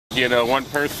You know, one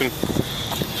person.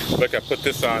 Look, I put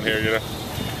this on here, you know.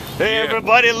 Hey, Yeah.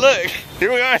 everybody, look.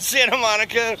 Here we are in Santa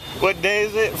Monica. What day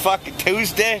is it? Fucking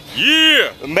Tuesday? Yeah!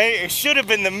 The mayor, it should have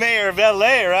been the mayor of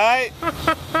LA, right?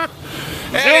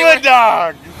 Anyway. Zuma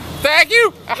Dogg! Thank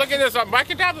you! Look at this, I'm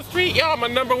biking down the street, y'all. My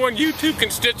 #1 YouTube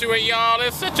constituent, y'all.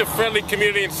 There's such a friendly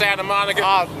community in Santa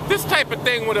Monica. This type of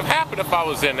thing would have happened if I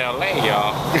was in LA,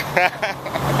 y'all.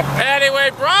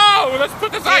 Anyway, bro, let's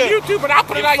put this on YouTube and I'll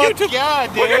put it on YouTube. Yeah,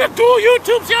 dude. We're gonna do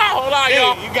YouTubes, y'all. Hold on,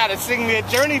 y'all. You gotta sing me a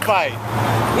Journey bite.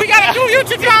 We gotta do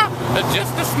YouTube, y'all.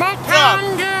 Just a small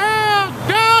town girl,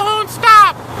 don't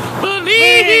stop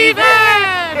believing.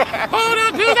 Hold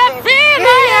on to that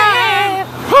feeling.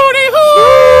 Hootie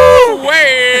hoo!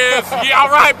 Waves. Yeah, all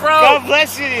right, bro. God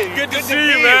bless you. Good to see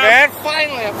you, man.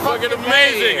 Finally, I'm Fucking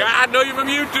amazing. I know you from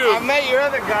YouTube. I met your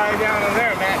other guy down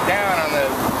there, Matt Down, on the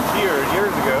pier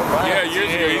years ago. Yeah,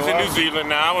 years ago. He's in New Zealand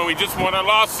now, and we just won our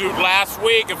lawsuit last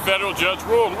week. A federal judge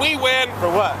ruled we win. For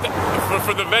what?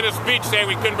 For the Venice speech saying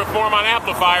we couldn't perform on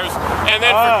amplifiers, and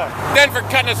then for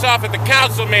cutting us off at the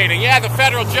council meeting. Yeah, the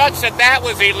federal judge said that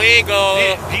was illegal.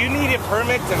 Do you need a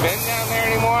permit to vend down there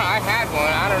anymore? I had one.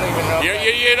 I don't even know.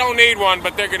 You don't need one,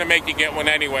 but they're going to make you get one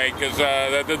anyway, because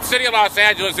the city of Los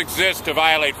Angeles exists to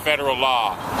violate federal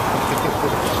law.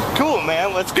 Cool,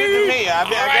 man. Let's get to me. I'm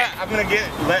gonna get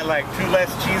like 2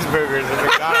 less cheeseburgers at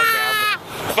McDonald's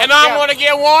now. And I'm gonna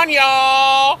get one,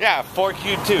 y'all. Yeah,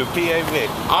 4Q2, PAV.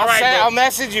 All right, bro. I'll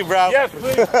message you, bro. Yes,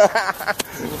 please.